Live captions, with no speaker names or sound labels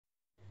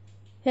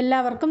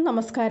എല്ലാവർക്കും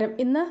നമസ്കാരം.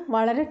 ഇന്ന്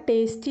വളരെ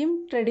ടേസ്റ്റിയും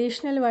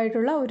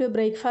ട്രഡീഷണലുമായിട്ടുള്ള ഒരു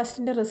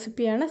ബ്രേക്ക്ഫാസ്റ്റിൻ്റെ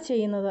റെസിപ്പിയാണ്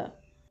ചെയ്യുന്നത്.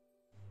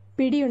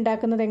 പിടി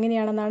ഉണ്ടാക്കുന്നത്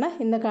എങ്ങനെയാണെന്നാണ്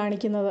ഇന്ന്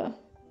കാണിക്കുന്നത്.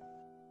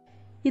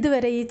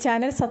 ഇതുവരെ ഈ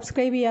ചാനൽ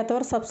സബ്സ്ക്രൈബ്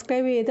ചെയ്യാത്തവർ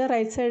സബ്സ്ക്രൈബ് ചെയ്ത്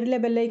റൈറ്റ് സൈഡിലെ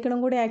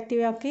ബെല്ലൈക്കണും കൂടി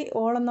ആക്റ്റീവ് ആക്കി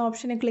ഓൾ എന്ന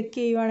ഓപ്ഷനെ ക്ലിക്ക്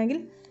ചെയ്യുവാണെങ്കിൽ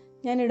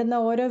ഞാൻ ഇടുന്ന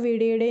ഓരോ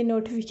വീഡിയോയുടെയും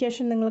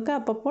നോട്ടിഫിക്കേഷൻ നിങ്ങൾക്ക്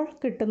അപ്പോൾ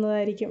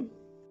കിട്ടുന്നതായിരിക്കും.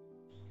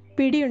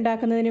 പിടി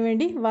ഉണ്ടാക്കുന്നതിന്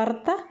വേണ്ടി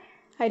വറുത്ത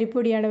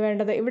അരിപ്പൊടിയാണ്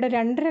വേണ്ടത്. ഇവിടെ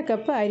 2.5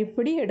 കപ്പ്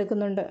അരിപ്പൊടി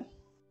എടുക്കുന്നുണ്ട്.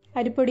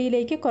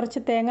 അരിപ്പൊടിയിലേക്ക് കുറച്ച്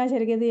തേങ്ങ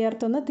ചിരകിയത്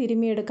ചേർത്തൊന്ന്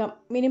തിരുമ്മിയെടുക്കാം.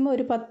 മിനിമം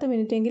ഒരു 10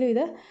 മിനിറ്റെങ്കിലും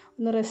ഇത്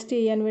ഒന്ന് റെസ്റ്റ്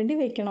ചെയ്യാൻ വേണ്ടി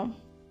വെക്കണം.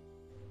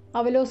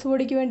 അവലോസ്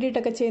പൊടിക്ക്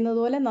വേണ്ടിയിട്ടൊക്കെ ചെയ്യുന്നത്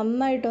പോലെ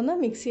നന്നായിട്ടൊന്ന്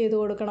മിക്സ് ചെയ്ത്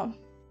കൊടുക്കണം.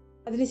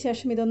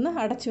 അതിനുശേഷം ഇതൊന്ന്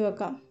അടച്ചു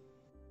വെക്കാം.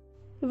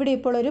 ഇവിടെ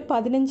ഇപ്പോൾ ഒരു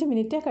 15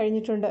 മിനിറ്റ്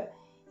കഴിഞ്ഞിട്ടുണ്ട്.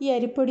 ഈ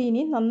അരിപ്പൊടി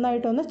ഇനി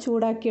നന്നായിട്ടൊന്ന്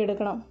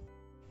ചൂടാക്കിയെടുക്കണം.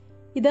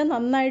 ഇത്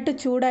നന്നായിട്ട്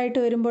ചൂടായിട്ട്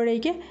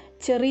വരുമ്പോഴേക്ക്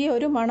ചെറിയ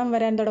ഒരു മണം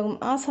വരാൻ തുടങ്ങും.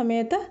 ആ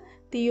സമയത്ത്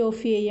തീ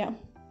ഓഫ് ചെയ്യാം.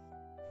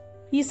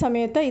 ഈ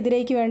സമയത്ത്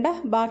ഇതിലേക്ക് വേണ്ട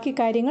ബാക്കി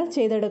കാര്യങ്ങൾ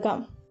ചെയ്തെടുക്കാം.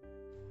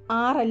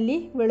 6 അല്ലി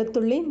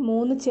വെളുത്തുള്ളി,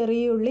 3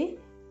 ചെറിയ ഉള്ളി,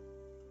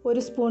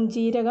 1 സ്പൂൺ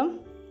ജീരകം,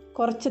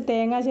 കുറച്ച്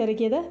തേങ്ങ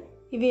ചിരകിയത്,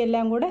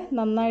 ഇവയെല്ലാം കൂടെ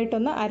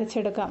നന്നായിട്ടൊന്ന്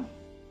അരച്ചെടുക്കാം.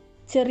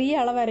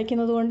 ചെറിയ അളവ്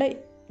അരയ്ക്കുന്നത് കൊണ്ട്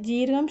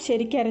ജീരകം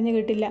ശരിക്കും അരഞ്ഞു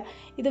കിട്ടില്ല.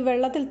 ഇത്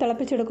വെള്ളത്തിൽ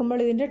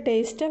തിളപ്പിച്ചെടുക്കുമ്പോൾ ഇതിൻ്റെ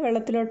ടേസ്റ്റ്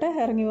വെള്ളത്തിലോട്ട്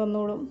ഇറങ്ങി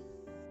വന്നോളും.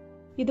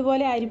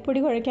 ഇതുപോലെ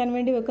അരിപ്പൊടി കുഴയ്ക്കാൻ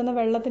വേണ്ടി വെക്കുന്ന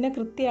വെള്ളത്തിന്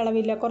കൃത്യ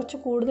അളവില്ല. കുറച്ച്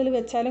കൂടുതൽ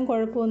വെച്ചാലും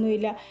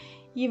കുഴപ്പമൊന്നുമില്ല.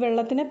 ഈ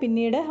വെള്ളത്തിന്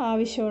പിന്നീട്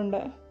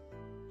ആവശ്യമുണ്ട്.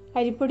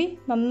 അരിപ്പൊടി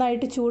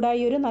നന്നായിട്ട്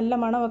ചൂടായി ഒരു നല്ല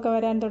മണമൊക്കെ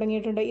വരാൻ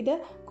തുടങ്ങിയിട്ടുണ്ട്. ഇത്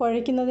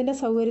കുഴയ്ക്കുന്നതിൻ്റെ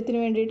സൗകര്യത്തിന്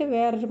വേണ്ടിയിട്ട്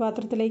വേറൊരു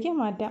പാത്രത്തിലേക്ക്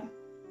മാറ്റാം.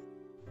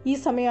 ഈ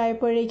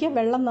സമയമായപ്പോഴേക്ക്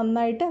വെള്ളം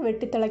നന്നായിട്ട്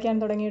വെട്ടിത്തിളയ്ക്കാൻ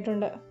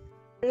തുടങ്ങിയിട്ടുണ്ട്.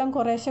 വെള്ളം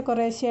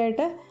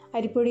കുറേശ്ശെയായിട്ട്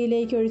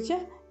അരിപ്പൊടിയിലേക്ക് ഒഴിച്ച്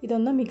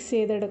ഇതൊന്ന് മിക്സ്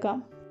ചെയ്തെടുക്കാം.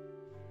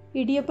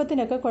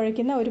 ഇടിയപ്പത്തിനൊക്കെ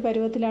കുഴയ്ക്കുന്ന ഒരു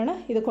പരുവത്തിലാണ്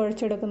ഇത്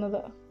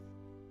കുഴച്ചെടുക്കുന്നത്.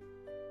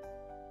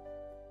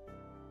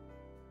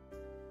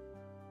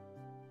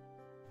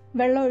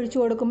 വെള്ളം ഒഴിച്ചു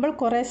കൊടുക്കുമ്പോൾ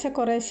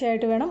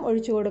കുറേശ്ശെയായിട്ട് വേണം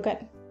ഒഴിച്ചു കൊടുക്കാൻ.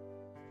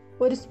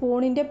 1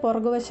 സ്പൂണിൻ്റെ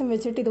പുറകുവശം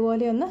വെച്ചിട്ട്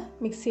ഇതുപോലെ ഒന്ന്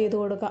മിക്സ് ചെയ്ത്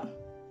കൊടുക്കാം.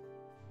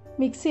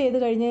 മിക്സ് ചെയ്ത്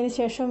കഴിഞ്ഞതിന്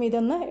ശേഷം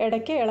ഇതൊന്ന്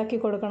ഇടയ്ക്ക് ഇളക്കി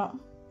കൊടുക്കണം.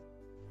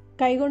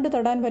 കൈകൊണ്ട്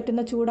തൊടാൻ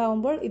പറ്റുന്ന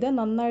ചൂടാവുമ്പോൾ ഇത്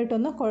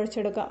നന്നായിട്ടൊന്ന്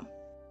കുഴച്ചെടുക്കാം.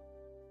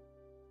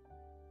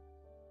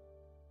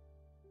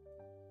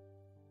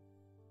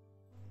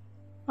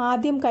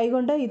 ആദ്യം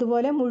കൈകൊണ്ട്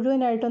ഇതുപോലെ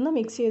മുഴുവനായിട്ടൊന്ന്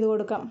മിക്സ് ചെയ്ത്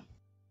കൊടുക്കാം.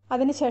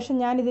 അതിനുശേഷം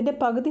ഞാൻ ഇതിൻ്റെ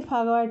പകുതി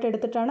ഭാഗമായിട്ട്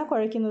എടുത്തിട്ടാണ്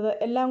കുഴയ്ക്കുന്നത്.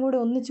 എല്ലാം കൂടി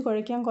ഒന്നിച്ച്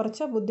കുഴയ്ക്കാൻ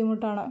കുറച്ച്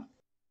ബുദ്ധിമുട്ടാണ്.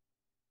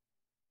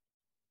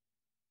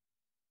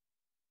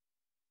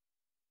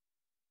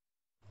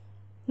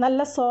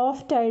 നല്ല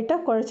സോഫ്റ്റായിട്ട്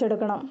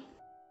കുഴച്ചെടുക്കണം.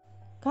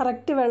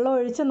 കറക്റ്റ് വെള്ളം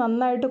ഒഴിച്ച്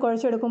നന്നായിട്ട്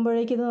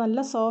കുഴച്ചെടുക്കുമ്പോഴേക്കും ഇത്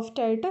നല്ല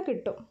സോഫ്റ്റായിട്ട്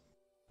കിട്ടും.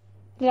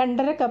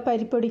 2.5 കപ്പ്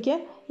അരിപ്പൊടിക്ക്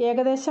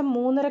ഏകദേശം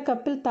 3.5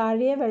 കപ്പിൽ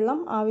താഴെ വെള്ളം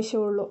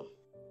ആവശ്യമുള്ളൂ.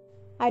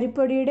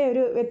 അരിപ്പൊടിയുടെ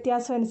ഒരു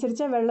വ്യത്യാസം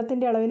അനുസരിച്ച്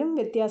വെള്ളത്തിൻ്റെ അളവിലും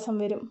വ്യത്യാസം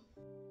വരും.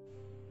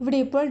 ഇവിടെ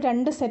ഇപ്പോൾ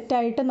 2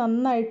 സെറ്റായിട്ട്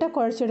നന്നായിട്ട്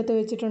കുഴച്ചെടുത്ത്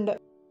വെച്ചിട്ടുണ്ട്.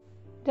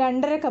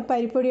 2.5 കപ്പ്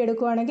അരിപ്പൊടി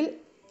എടുക്കുകയാണെങ്കിൽ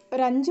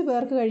ഒരു 5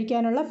 പേർക്ക്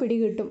കഴിക്കാനുള്ള പിടി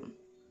കിട്ടും.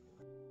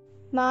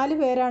 4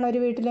 പേരാണ് ഒരു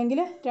വീട്ടിലെങ്കിൽ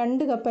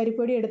 2 കപ്പ്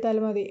അരിപ്പൊടി എടുത്താൽ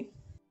മതി.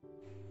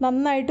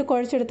 നന്നായിട്ട്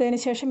കുഴച്ചെടുത്തതിന്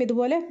ശേഷം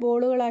ഇതുപോലെ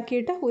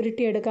ബോളുകളാക്കിയിട്ട്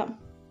ഉരുട്ടിയെടുക്കാം.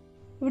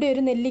 ഇവിടെ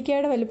ഒരു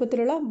നെല്ലിക്കയുടെ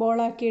വലുപ്പത്തിലുള്ള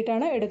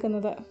ബോളാക്കിയിട്ടാണ്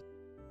എടുക്കുന്നത്.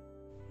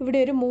 ഇവിടെ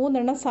ഒരു 3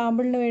 എണ്ണം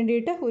സാമ്പിളിന്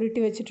വേണ്ടിയിട്ട് ഉരുട്ടി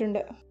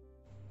വെച്ചിട്ടുണ്ട്.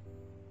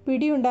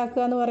 പിടി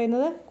ഉണ്ടാക്കുക എന്ന്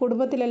പറയുന്നത്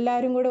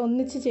കുടുംബത്തിലെല്ലാവരും കൂടെ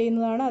ഒന്നിച്ച്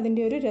ചെയ്യുന്നതാണ്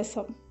അതിൻ്റെ ഒരു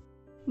രസം.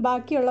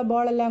 ബാക്കിയുള്ള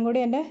ബോളെല്ലാം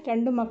കൂടി എൻ്റെ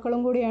 2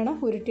 മക്കളും കൂടിയാണ്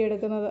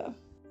ഉരുട്ടിയെടുക്കുന്നത്.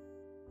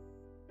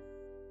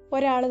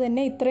 ഒരാൾ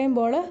തന്നെ ഇത്രയും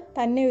ബോൾ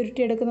തന്നെ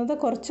ഉരുട്ടിയെടുക്കുന്നത്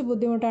കുറച്ച്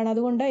ബുദ്ധിമുട്ടാണ്.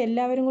 അതുകൊണ്ട്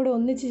എല്ലാവരും കൂടി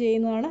ഒന്നിച്ച്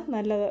ചെയ്യുന്നതാണ്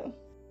നല്ലത്.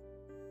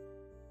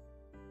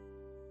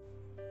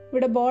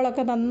 ഇവിടെ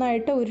ബോളൊക്കെ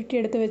നന്നായിട്ട്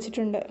ഉരുട്ടിയെടുത്ത്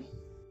വെച്ചിട്ടുണ്ട്.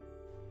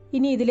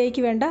 ഇനി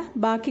ഇതിലേക്ക് വേണ്ട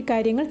ബാക്കി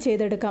കാര്യങ്ങൾ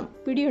ചെയ്തെടുക്കാം.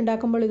 പിടി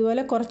ഉണ്ടാക്കുമ്പോൾ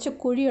ഇതുപോലെ കുറച്ച്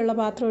കുഴിയുള്ള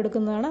പാത്രം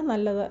എടുക്കുന്നതാണ്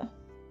നല്ലത്.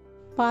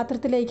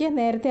 പാത്രത്തിലേക്ക്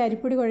നേരത്തെ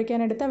അരിപ്പൊടി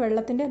കുഴയ്ക്കാനെടുത്ത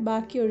വെള്ളത്തിൻ്റെ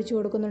ബാക്കി ഒഴിച്ചു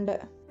കൊടുക്കുന്നുണ്ട്.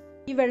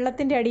 ഈ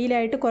വെള്ളത്തിൻ്റെ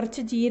അടിയിലായിട്ട്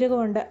കുറച്ച്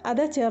ജീരകമുണ്ട്.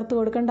 അത് ചേർത്ത്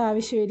കൊടുക്കേണ്ട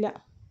ആവശ്യമില്ല.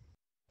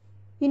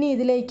 ഇനി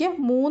ഇതിലേക്ക്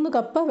 3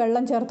 കപ്പ്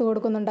വെള്ളം ചേർത്ത്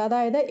കൊടുക്കുന്നുണ്ട്.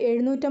 അതായത്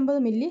 750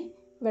 മില്ലി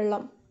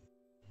വെള്ളം.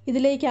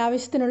 ഇതിലേക്ക്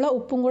ആവശ്യത്തിനുള്ള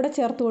ഉപ്പും കൂടെ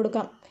ചേർത്ത്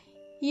കൊടുക്കാം.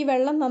 ഈ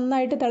വെള്ളം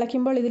നന്നായിട്ട്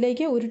തിളയ്ക്കുമ്പോൾ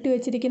ഇതിലേക്ക് ഉരുട്ടി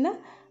വെച്ചിരിക്കുന്ന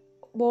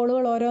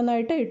ബോളുകൾ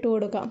ഓരോന്നായിട്ട് ഇട്ട്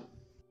കൊടുക്കാം.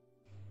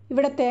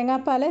 ഇവിടെ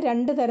തേങ്ങാപ്പാൽ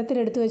 2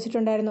 തരത്തിലെടുത്ത്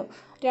വെച്ചിട്ടുണ്ടായിരുന്നു.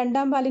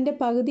 2ാം പാലിൻ്റെ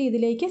പകുതി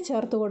ഇതിലേക്ക്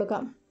ചേർത്ത്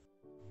കൊടുക്കാം.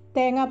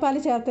 തേങ്ങാപ്പാൽ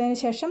ചേർത്തതിന്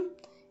ശേഷം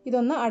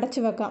ഇതൊന്ന്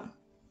അടച്ചു വെക്കാം.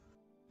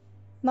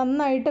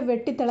 നന്നായിട്ട്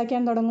വെട്ടി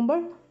തിളയ്ക്കാൻ തുടങ്ങുമ്പോൾ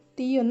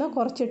തീ ഒന്ന്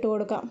കുറച്ചിട്ട്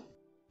കൊടുക്കാം.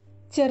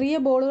 ചെറിയ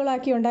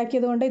ബോളുകളാക്കി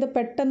ഉണ്ടാക്കിയതുകൊണ്ട് ഇത്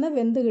പെട്ടെന്ന്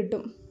വെന്ത്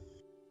കിട്ടും.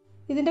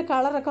 ഇതിൻ്റെ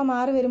കളറൊക്കെ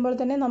മാറി വരുമ്പോൾ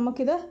തന്നെ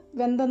നമുക്കിത്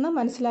വെന്തെന്ന്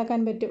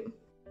മനസ്സിലാക്കാൻ പറ്റും.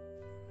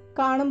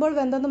 കാണുമ്പോൾ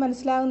വെന്തെന്ന്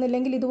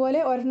മനസ്സിലാകുന്നില്ലെങ്കിൽ ഇതുപോലെ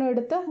ഒരെണ്ണം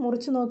എടുത്ത്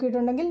മുറിച്ച്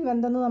നോക്കിയിട്ടുണ്ടെങ്കിൽ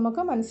വെന്തെന്ന്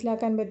നമുക്ക്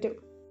മനസ്സിലാക്കാൻ പറ്റും.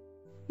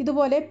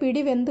 ഇതുപോലെ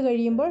പിടി വെന്ത്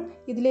കഴിയുമ്പോൾ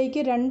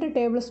ഇതിലേക്ക് 2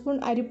 ടേബിൾ സ്പൂൺ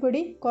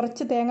അരിപ്പൊടി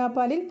കുറച്ച്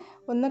തേങ്ങാപ്പാലിൽ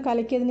ഒന്ന്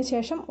കലക്കിയതിന്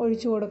ശേഷം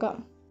ഒഴിച്ചു കൊടുക്കാം.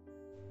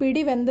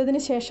 പിടി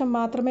വെന്തതിന് ശേഷം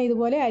മാത്രമേ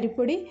ഇതുപോലെ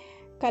അരിപ്പൊടി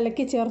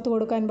കലക്കി ചേർത്ത്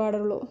കൊടുക്കാൻ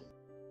പാടുള്ളൂ.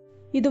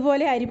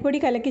 ഇതുപോലെ അരിപ്പൊടി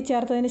കലക്കി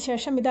ചേർത്തതിന്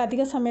ശേഷം ഇത്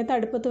അധിക സമയത്ത്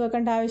അടുപ്പത്ത്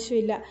വെക്കേണ്ട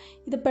ആവശ്യമില്ല.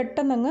 ഇത്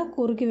പെട്ടെന്നങ്ങ്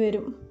കുറുകി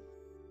വരും.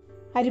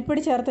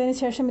 അരിപ്പൊടി ചേർത്തതിന്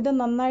ശേഷം ഇത്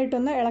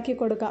നന്നായിട്ടൊന്ന് ഇളക്കി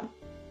കൊടുക്കാം.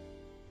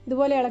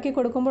 ഇതുപോലെ ഇളക്കി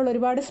കൊടുക്കുമ്പോൾ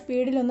ഒരുപാട്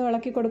സ്പീഡിലൊന്നും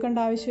ഇളക്കി കൊടുക്കേണ്ട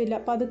ആവശ്യമില്ല,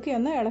 പതുക്കെ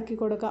ഒന്ന് ഇളക്കി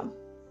കൊടുക്കാം.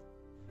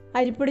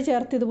 അരിപ്പൊടി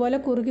ചേർത്ത് ഇതുപോലെ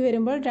കുറുകി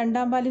വരുമ്പോൾ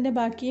രണ്ടാം പാലിൻ്റെ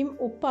ബാക്കിയും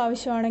ഉപ്പ്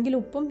ആവശ്യമാണെങ്കിൽ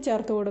ഉപ്പും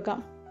ചേർത്ത് കൊടുക്കാം.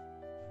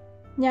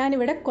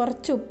 ഞാനിവിടെ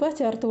കുറച്ച് ഉപ്പ്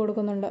ചേർത്ത്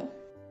കൊടുക്കുന്നുണ്ട്.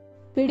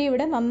 പിടി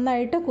ഇവിടെ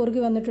നന്നായിട്ട്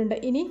കുറുകി വന്നിട്ടുണ്ട്.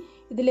 ഇനി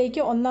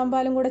ഇതിലേക്ക് ഒന്നാം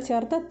പാലും കൂടെ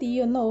ചേർത്ത് തീ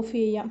ഒന്ന് ഓഫ്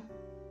ചെയ്യാം.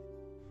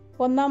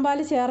 ഒന്നാം പാൽ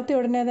ചേർത്ത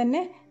ഉടനെ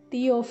തന്നെ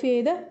തീ ഓഫ്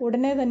ചെയ്ത്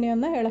ഉടനെ തന്നെ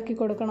ഒന്ന് ഇളക്കി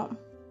കൊടുക്കണം.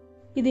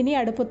 ഇതിനി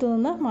അടുപ്പത്ത്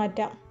നിന്ന്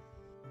മാറ്റാം.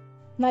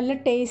 നല്ല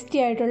ടേസ്റ്റി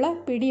ആയിട്ടുള്ള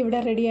പിടി ഇവിടെ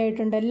റെഡി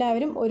ആയിട്ടുണ്ട്.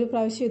 എല്ലാവരും ഒരു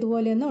പ്രാവശ്യം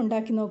ഇതുപോലെയൊന്ന്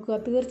ഉണ്ടാക്കി നോക്കുക.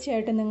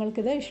 തീർച്ചയായിട്ടും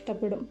നിങ്ങൾക്കിത്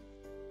ഇഷ്ടപ്പെടും.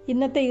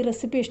 ഇന്നത്തെ ഈ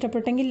റെസിപ്പി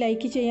ഇഷ്ടപ്പെട്ടെങ്കിൽ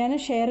ലൈക്ക്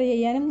ചെയ്യാനും ഷെയർ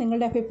ചെയ്യാനും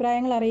നിങ്ങളുടെ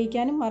അഭിപ്രായങ്ങൾ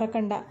അറിയിക്കാനും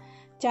മറക്കണ്ട.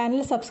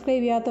 ചാനൽ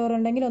സബ്സ്ക്രൈബ്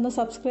ചെയ്യാത്തവരുണ്ടെങ്കിൽ ഒന്ന്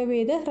സബ്സ്ക്രൈബ്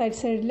ചെയ്ത് റൈറ്റ്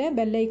സൈഡിലെ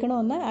ബെല്ലൈക്കണും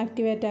ഒന്ന്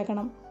ആക്ടിവേറ്റ്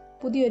ആക്കണം.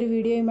 പുതിയൊരു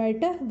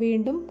വീഡിയോയുമായിട്ട്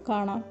വീണ്ടും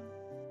കാണാം.